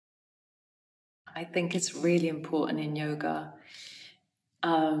I think it's really important in yoga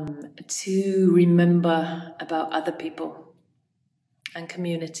to remember about other people and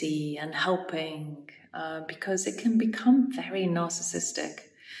community and helping, because it can become very narcissistic.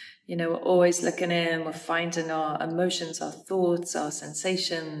 You know, we're always looking in, we're finding our emotions, our thoughts, our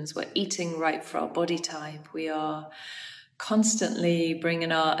sensations, we're eating right for our body type. We are constantly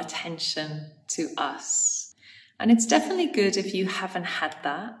bringing our attention to us. And it's definitely good if you haven't had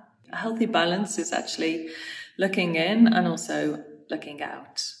that. A healthy balance is actually looking in and also looking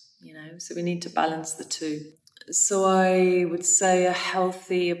out, you know, so we need to balance the two. So I would say a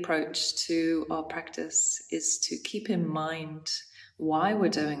healthy approach to our practice is to keep in mind why we're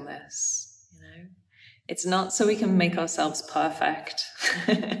doing this, you know. It's not so we can make ourselves perfect.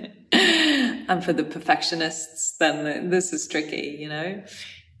 And for the perfectionists, then this is tricky, you know.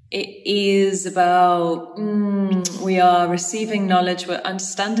 It is about, we are receiving knowledge, we're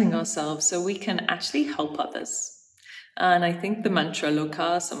understanding ourselves so we can actually help others. And I think the mantra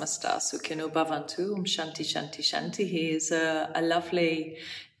Loka Samasta Sukhino Bhavantu Shanti Shanti Shanti is a lovely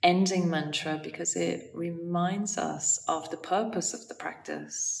ending mantra because it reminds us of the purpose of the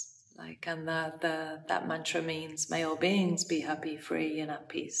practice. And that mantra means may all beings be happy, free, and at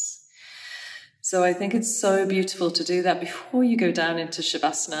peace. So I think it's so beautiful to do that before you go down into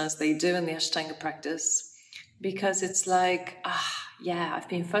Shavasana as they do in the Ashtanga practice, because it's like, I've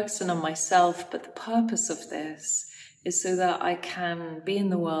been focusing on myself, but the purpose of this is so that I can be in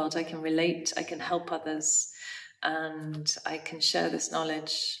the world, I can relate, I can help others, and I can share this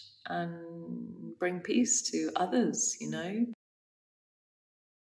knowledge and bring peace to others, you know.